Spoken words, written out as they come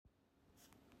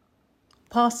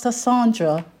Pastor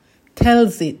Sandra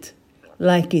tells it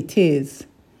like it is.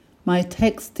 My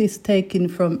text is taken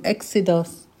from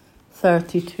Exodus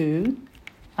 32,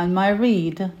 and my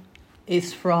read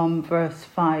is from verse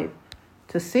 5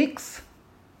 to 6,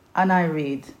 and I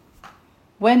read,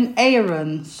 When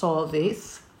Aaron saw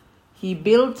this, he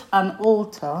built an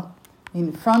altar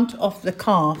in front of the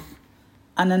calf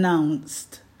and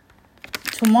announced,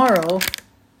 Tomorrow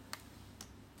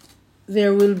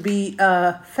there will be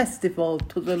a festival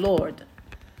to the Lord.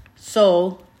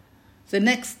 So the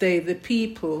next day the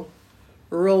people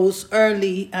rose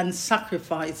early and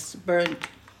sacrificed burnt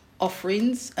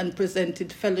offerings and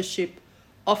presented fellowship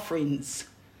offerings.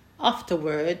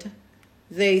 Afterward,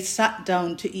 they sat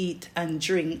down to eat and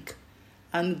drink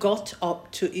and got up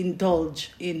to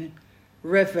indulge in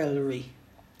revelry.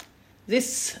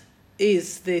 This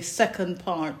is the second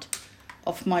part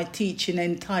of my teaching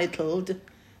entitled,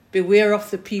 Beware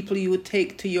of the people you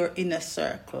take to your inner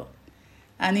circle.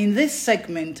 And in this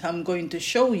segment, I'm going to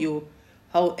show you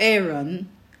how Aaron,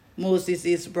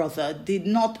 Moses' brother, did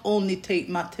not only take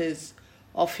matters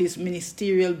of his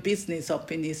ministerial business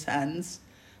up in his hands,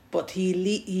 but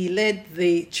he led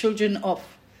the children of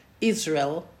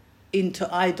Israel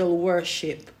into idol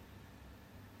worship.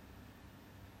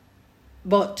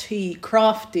 But he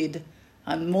crafted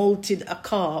and molded a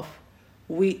calf,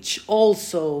 which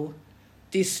also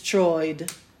destroyed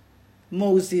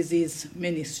Moses'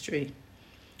 ministry.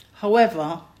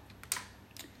 However,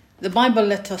 the Bible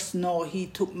let us know he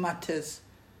took matters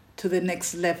to the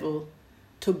next level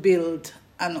to build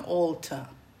an altar.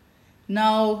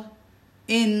 Now,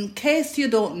 in case you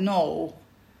don't know,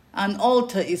 an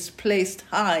altar is placed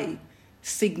high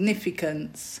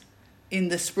significance in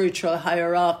the spiritual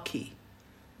hierarchy.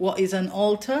 What is an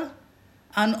altar?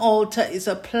 An altar is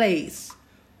a place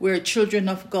where children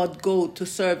of God go to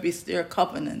service their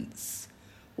covenants.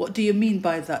 What do you mean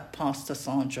by that, Pastor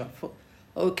Sandra?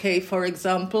 For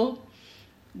example,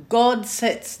 God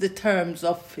sets the terms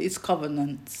of his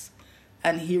covenants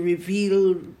and he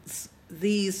reveals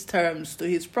these terms to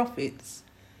his prophets.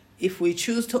 If we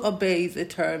choose to obey the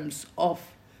terms of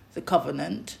the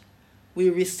covenant, we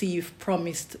receive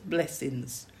promised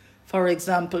blessings. For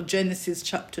example, Genesis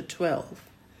chapter 12.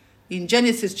 In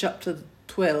Genesis chapter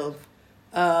 12,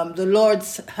 the Lord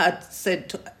had said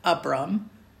to Abram,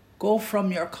 Go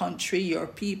from your country, your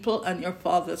people, and your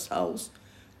father's house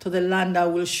to the land I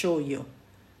will show you.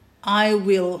 I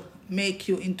will make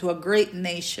you into a great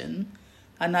nation,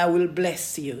 and I will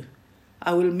bless you.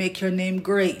 I will make your name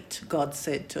great, God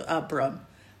said to Abram,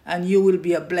 and you will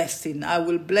be a blessing. I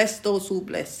will bless those who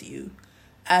bless you,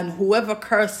 and whoever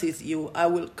curses you, I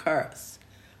will curse.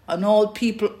 And all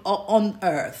people on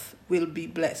earth will be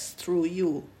blessed through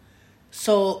you.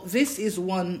 So this is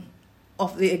one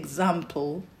of the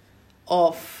examples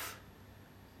of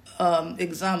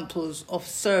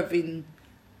serving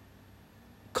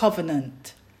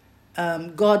covenant.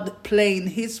 God playing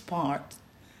his part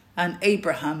and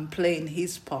Abraham playing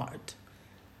his part.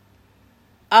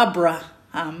 Abram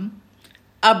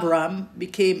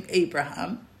became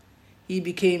Abraham. He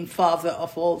became father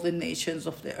of all the nations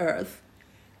of the earth.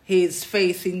 His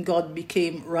faith in God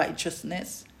became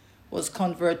righteousness, was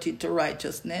converted to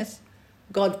righteousness.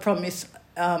 God promised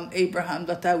Abraham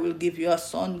that I will give you a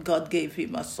son. God gave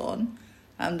him a son.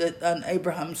 And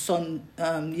Abraham's son,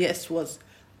 was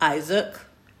Isaac.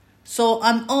 So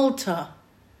an altar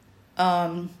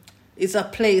is a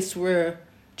place where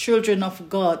children of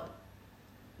God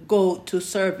go to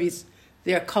service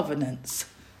their covenants.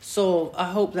 So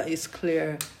I hope that is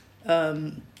clear,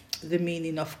 the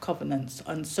meaning of covenants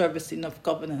and servicing of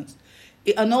covenants.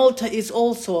 An altar is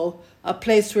also a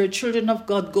place where children of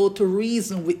God go to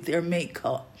reason with their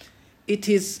Maker. It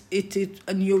is,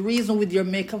 and you reason with your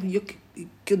Maker. It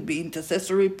could be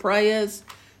intercessory prayers,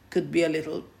 could be a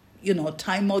little,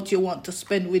 time out you want to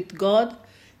spend with God.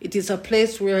 It is a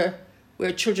place where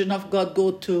children of God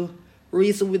go to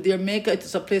reason with their Maker. It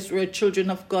is a place where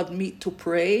children of God meet to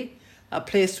pray. A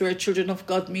place where children of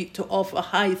God meet to offer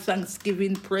high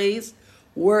thanksgiving, praise,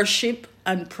 worship,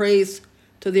 and praise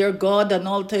to their God. An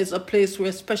altar is a place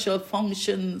where special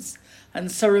functions and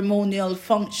ceremonial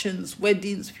functions,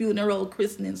 weddings, funeral,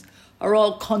 christenings, are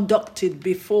all conducted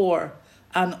before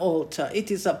an altar.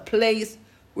 It is a place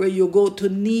where you go to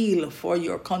kneel for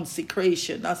your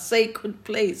consecration, a sacred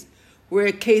place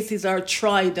where cases are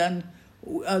tried and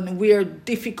where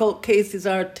difficult cases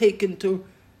are taken to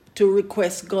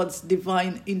request God's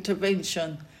divine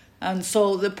intervention. And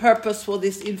so the purpose for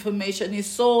this information is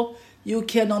so you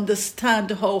can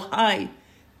understand how high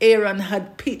Aaron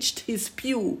had pitched his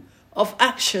pew of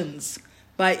actions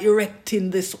by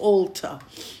erecting this altar.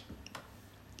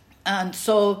 And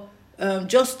so,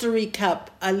 just to recap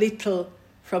a little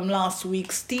from last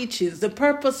week's teachings, the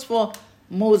purpose for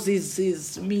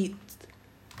Moses' meet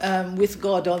with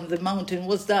God on the mountain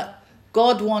was that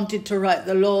God wanted to write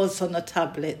the laws on a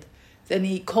tablet. Then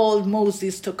he called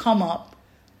Moses to come up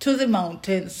to the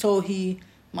mountain so he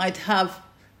might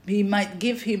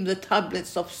give him the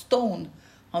tablets of stone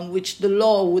on which the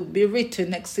law would be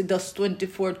written, Exodus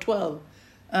 24:12.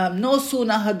 No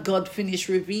sooner had God finished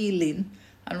revealing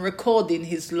and recording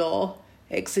his law,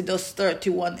 Exodus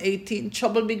 31:18,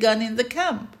 trouble began in the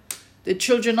camp. The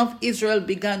children of Israel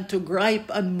began to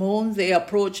gripe and moan. They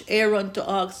approached Aaron to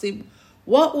ask him,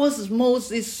 what was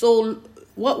Moses so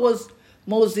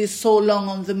long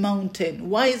on the mountain?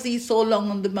 Why is he so long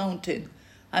on the mountain?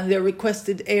 And they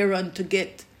requested Aaron to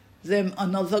get them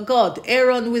another god.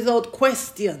 Aaron, without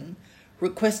question,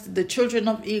 requested the children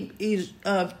of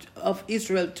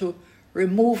Israel to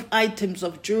remove items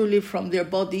of jewelry from their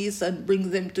bodies and bring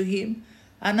them to him.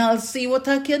 And I'll see what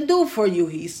I can do for you,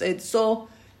 he said. So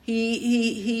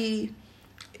the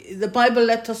Bible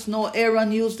let us know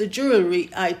Aaron used the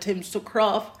jewelry items to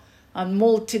craft and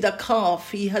molded a calf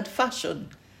he had fashioned.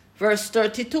 Verse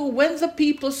 32, when the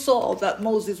people saw that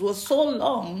Moses was so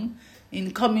long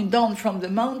in coming down from the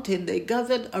mountain, they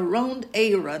gathered around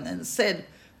Aaron and said,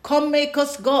 come make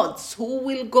us gods who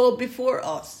will go before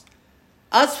us.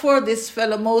 As for this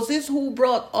fellow Moses who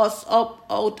brought us up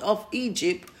out of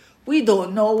Egypt, we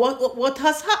don't know what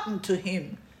has happened to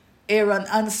him. Aaron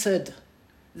answered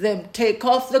them, take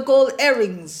off the gold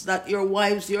earrings that your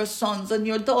wives, your sons, and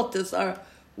your daughters are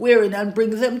wearing and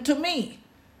bring them to me.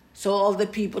 So all the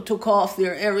people took off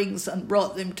their earrings and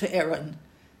brought them to Aaron.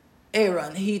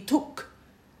 He took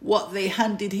what they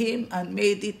handed him and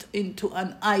made it into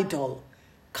an idol,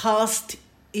 cast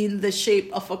in the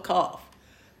shape of a calf,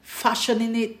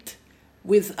 fashioning it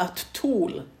with a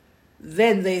tool.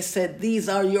 Then they said, these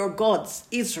are your gods,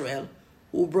 Israel,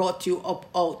 who brought you up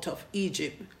out of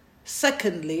Egypt.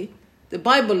 Secondly, the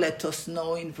Bible let us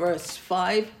know in verse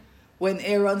 5, when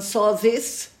Aaron saw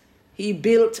this, he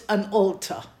built an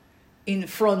altar in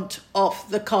front of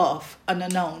the calf and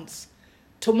announced,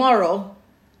 tomorrow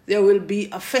there will be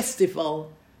a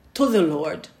festival to the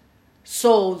Lord.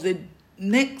 So the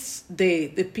next day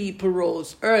the people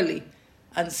rose early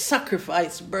and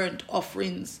sacrificed burnt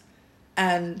offerings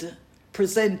and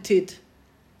presented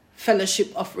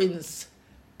fellowship offerings.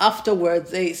 Afterward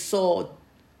they sat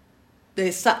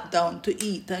down to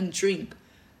eat and drink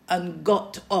and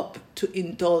got up to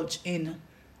indulge in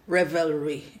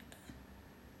revelry.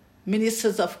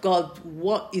 Ministers of God,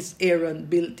 what is Aaron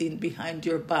building behind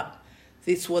your back?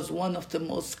 This was one of the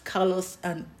most callous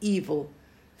and evil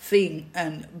thing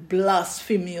and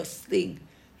blasphemous thing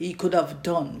he could have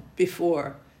done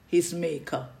before his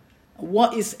maker.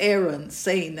 What is Aaron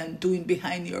saying and doing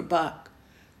behind your back?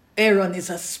 Aaron is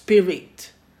a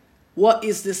spirit. What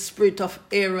is the spirit of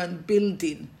Aaron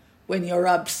building when you're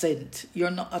absent?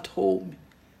 You're not at home.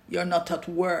 You're not at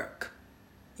work.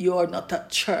 You're not at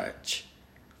church.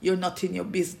 You're not in your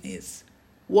business.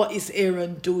 What is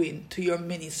Aaron doing to your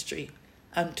ministry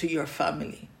and to your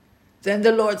family? Then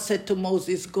the Lord said to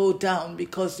Moses, go down,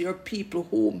 because your people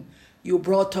whom you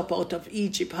brought up out of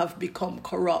Egypt have become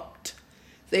corrupt.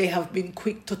 They have been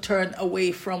quick to turn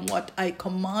away from what I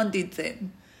commanded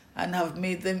them and have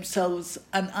made themselves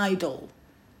an idol,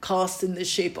 cast in the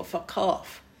shape of a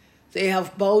calf. They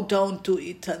have bowed down to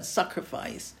it and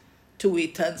sacrificed to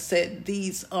it and said,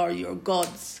 these are your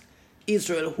gods,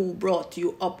 Israel, who brought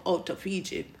you up out of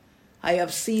Egypt. I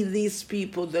have seen these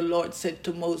people, the Lord said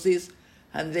to Moses,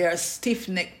 and they are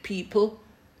stiff-necked people.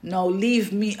 Now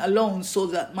leave me alone so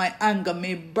that my anger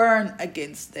may burn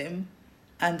against them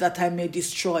and that I may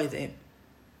destroy them.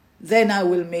 Then I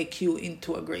will make you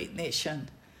into a great nation.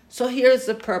 So here's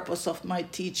the purpose of my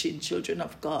teaching, children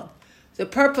of God. The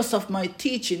purpose of my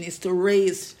teaching is to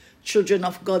raise children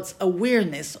of God's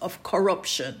awareness of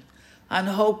corruption and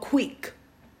how quick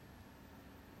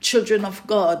children of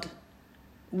God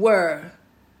were,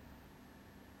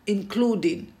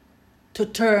 including to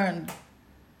turn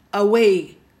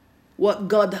away what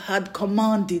God had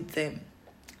commanded them.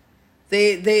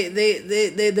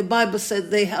 The Bible said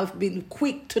they have been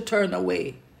quick to turn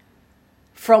away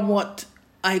from what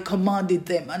I commanded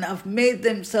them and have made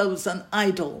themselves an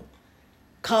idol,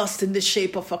 cast in the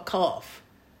shape of a calf.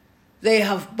 They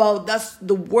have bowed. That's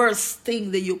the worst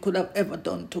thing that you could have ever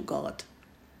done to God.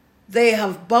 They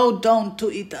have bowed down to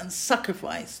it and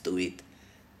sacrificed to it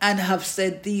and have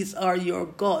said, these are your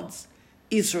gods,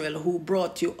 Israel, who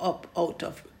brought you up out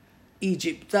of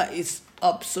Egypt. That is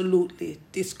absolutely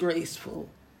disgraceful,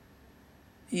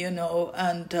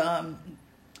 and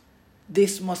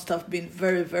This must have been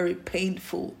very, very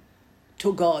painful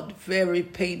to God, very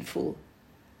painful.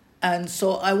 And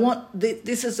so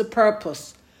this is the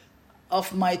purpose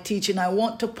of my teaching. I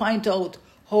want to point out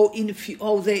how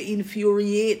they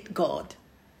infuriate God.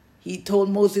 He told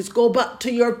Moses, go back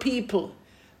to your people.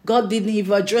 God didn't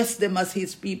even address them as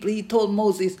his people. He told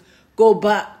Moses, go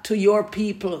back to your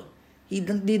people. He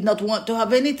did not want to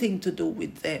have anything to do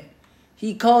with them.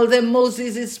 He called them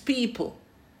Moses' people.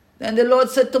 Then the Lord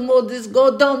said to Moses,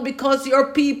 go down because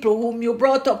your people whom you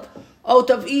brought up out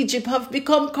of Egypt have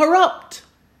become corrupt.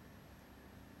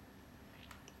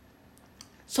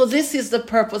 So this is the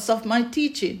purpose of my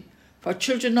teaching, for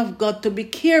children of God to be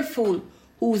careful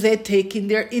who they take in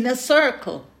their inner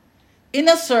circle.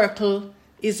 Inner circle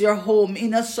is your home.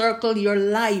 Inner circle, your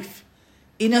life.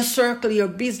 Inner circle, your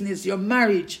business, your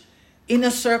marriage.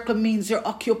 Inner circle means your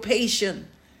occupation.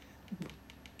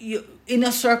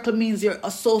 Inner circle means your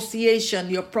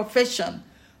association, your profession.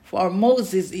 For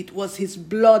Moses, it was his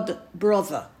blood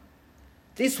brother.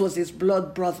 This was his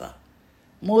blood brother.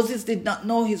 Moses did not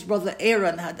know his brother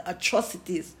Aaron had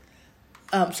atrocities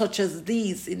such as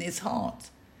these in his heart.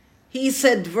 He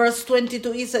said, verse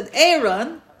 22, he said,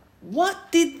 Aaron,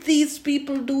 what did these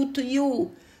people do to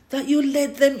you that you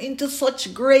led them into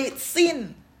such great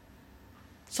sin?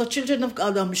 So children of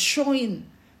God, I'm showing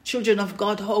children of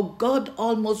God how God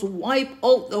almost wiped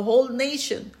out the whole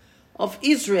nation of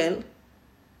Israel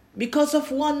because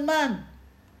of one man.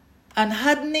 And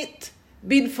hadn't it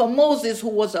been for Moses, who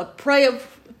was a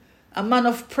man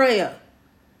of prayer,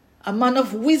 a man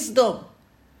of wisdom,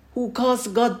 who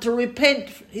caused God to repent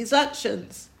his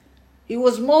actions. It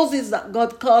was Moses that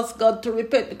God caused God to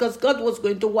repent because God was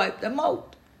going to wipe them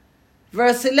out.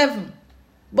 Verse 11.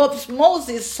 But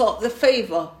Moses sought the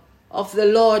favor of the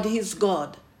Lord his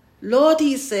God. Lord,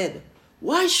 he said,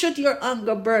 why should your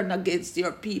anger burn against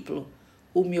your people,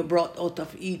 whom you brought out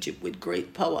of Egypt with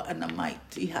great power and a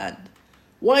mighty hand?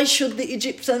 Why should the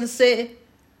Egyptians say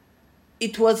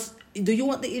it was... Do you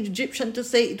want the Egyptian to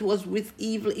say it was with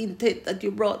evil intent that you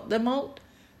brought them out?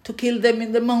 To kill them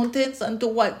in the mountains and to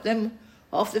wipe them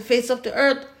off the face of the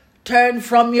earth? Turn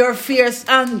from your fierce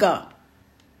anger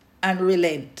and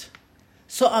relent.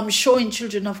 So I'm showing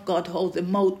children of God how the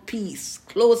mouthpiece,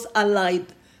 close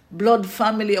allied blood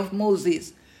family of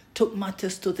Moses, took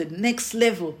matters to the next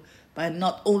level by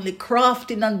not only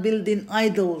crafting and building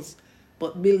idols,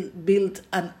 but built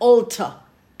an altar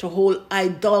to hold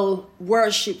idol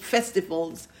worship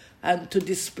festivals and to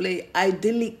display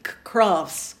idyllic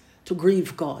crafts to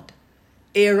grieve God.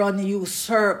 Aaron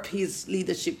usurped his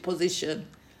leadership position,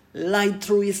 lied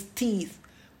through his teeth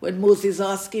when Moses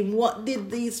asked him, what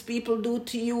did these people do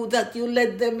to you that you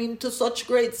led them into such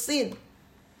great sin?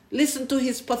 Listen to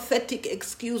his pathetic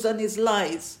excuse and his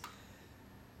lies.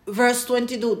 Verse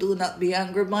 22, do not be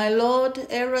angry, my Lord,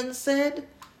 Aaron said.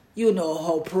 You know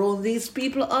how prone these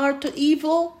people are to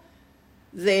evil.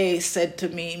 They said to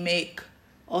me, make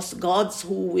us gods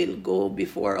who will go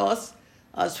before us.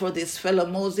 As for this fellow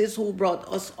Moses who brought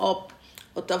us up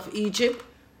out of Egypt,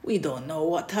 we don't know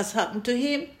what has happened to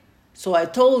him. So I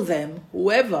told them,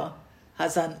 whoever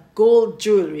has an gold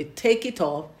jewelry, take it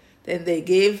off. Then they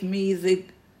gave me the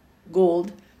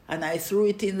gold and I threw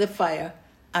it in the fire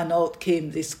and out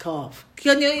came this calf.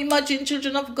 Can you imagine,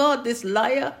 children of God, this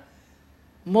liar?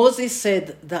 Moses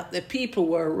said that the people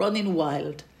were running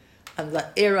wild and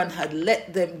that Aaron had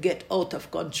let them get out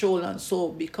of control and so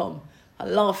become a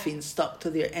laughing stock to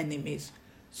their enemies.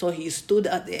 So he stood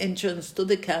at the entrance to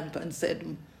the camp and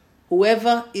said,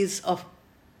 whoever is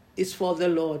for the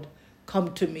Lord,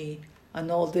 come to me.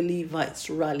 And all the Levites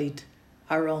rallied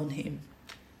around him.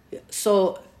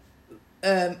 So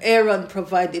Aaron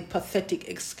provided pathetic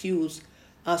excuse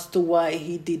as to why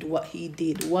he did what he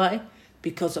did. Why?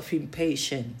 Because of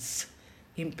impatience.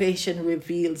 Impatience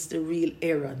reveals the real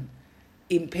Aaron.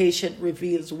 Impatience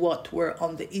reveals what were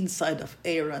on the inside of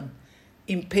Aaron.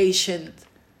 Impatience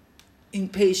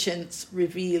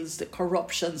reveals the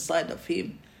corruption side of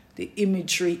him, the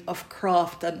imagery of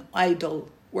craft and idol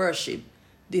worship,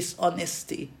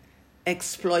 dishonesty,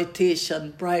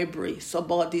 exploitation, bribery,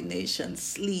 subordination,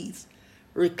 sleaze,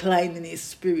 reclining his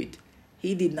spirit.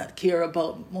 He did not care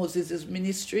about Moses'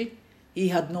 ministry. He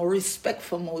had no respect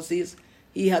for Moses.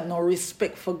 He had no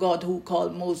respect for God, who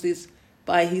called Moses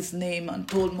by his name and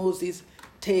told Moses,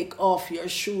 take off your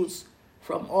shoes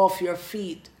from off your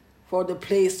feet, for the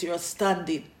place you're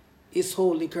standing is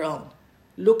holy ground.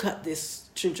 Look at this,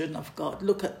 children of God.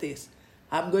 Look at this.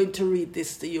 I'm going to read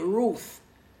this to you. Ruth,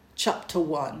 chapter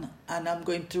 1, and I'm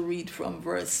going to read from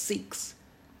verse 6.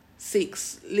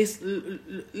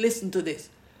 Listen to this.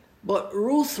 But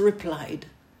Ruth replied,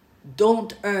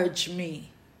 don't urge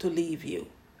me to leave you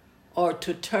or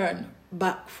to turn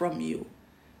back from you.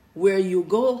 Where you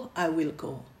go, I will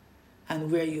go. And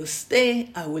where you stay,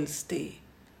 I will stay.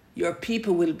 Your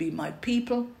people will be my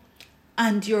people,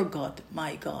 and your God,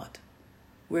 my God.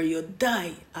 Where you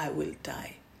die, I will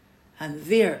die, and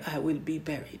there I will be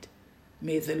buried.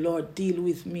 May the Lord deal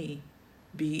with me,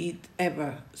 be it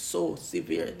ever so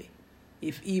severely,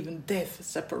 if even death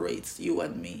separates you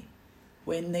and me.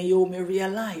 When Naomi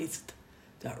realized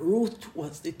that Ruth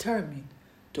was determined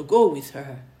to go with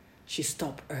her, she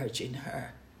stopped urging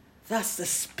her. That's the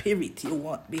spirit you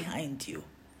want behind you,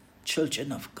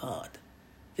 children of God.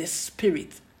 The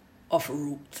spirit of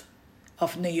Ruth,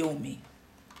 of Naomi.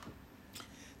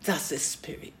 That's the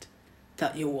spirit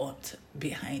that you want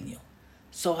behind you.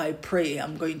 So I pray,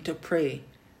 I'm going to pray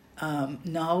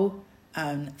now,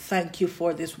 and thank you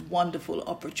for this wonderful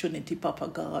opportunity, Papa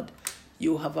God.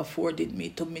 You have afforded me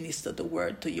to minister the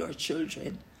word to your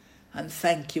children. And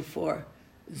thank you for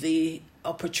the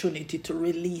opportunity to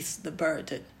release the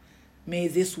burden. May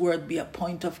this word be a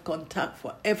point of contact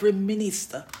for every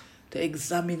minister to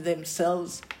examine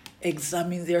themselves,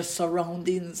 examine their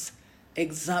surroundings,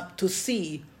 to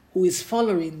see who is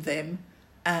following them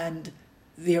and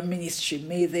their ministry.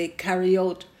 May they carry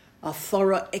out a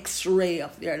thorough x-ray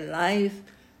of their life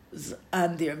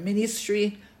and their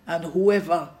ministry, and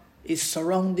whoever is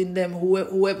surrounding them,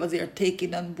 whoever they're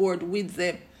taking on board with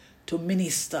them to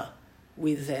minister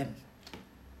with them,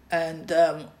 and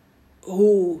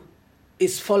who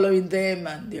is following them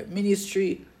and their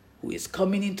ministry, who is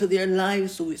coming into their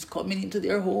lives, who is coming into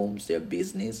their homes, their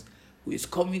business, who is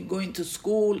going to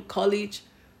school, college.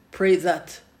 Pray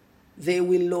that they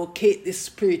will locate the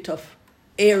spirit of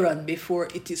Aaron before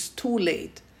it is too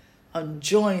late, and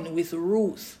join with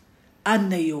Ruth and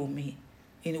Naomi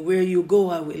in where you go,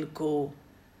 I will go,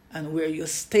 and where you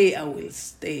stay, I will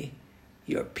stay.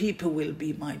 Your people will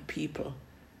be my people,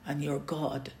 and your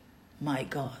God, my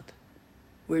God.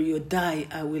 Where you die,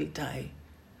 I will die,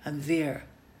 and there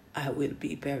I will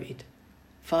be buried.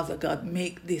 Father God,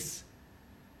 make this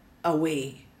a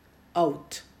way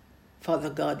out.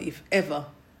 Father God, if ever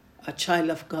a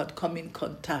child of God come in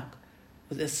contact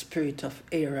with the spirit of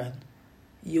Aaron,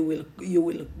 you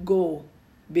will go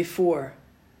before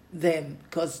them,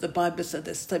 because the Bible said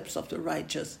the steps of the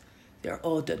righteous, they're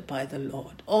ordered by the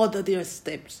Lord. Order their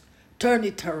steps. Turn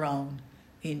it around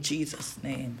in Jesus'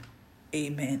 name.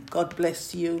 Amen. God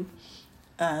bless you,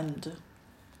 and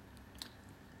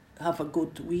have a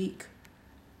good week.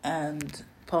 And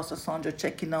Pastor Sandra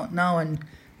checking out now, and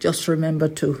just remember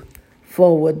to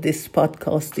forward this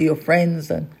podcast to your friends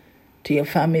and to your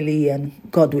family, and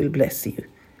God will bless you.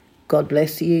 God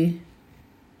bless you.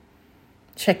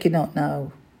 Checking out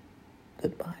now.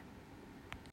 Goodbye.